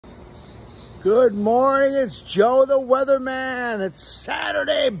Good morning, it's Joe the Weatherman. It's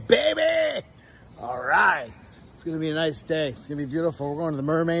Saturday, baby. All right, it's gonna be a nice day. It's gonna be beautiful. We're going to the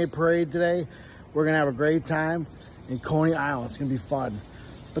Mermaid Parade today. We're gonna have a great time in Coney Island. It's gonna be fun.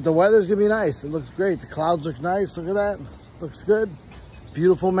 But the weather's gonna be nice. It looks great. The clouds look nice. Look at that. Looks good.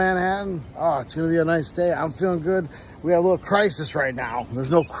 Beautiful Manhattan. Oh, it's gonna be a nice day. I'm feeling good. We have a little crisis right now. There's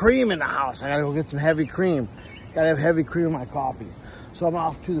no cream in the house. I gotta go get some heavy cream. Gotta have heavy cream in my coffee. So I'm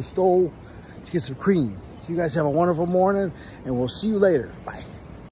off to the stove to get some cream. So you guys have a wonderful morning, and we'll see you later. Bye.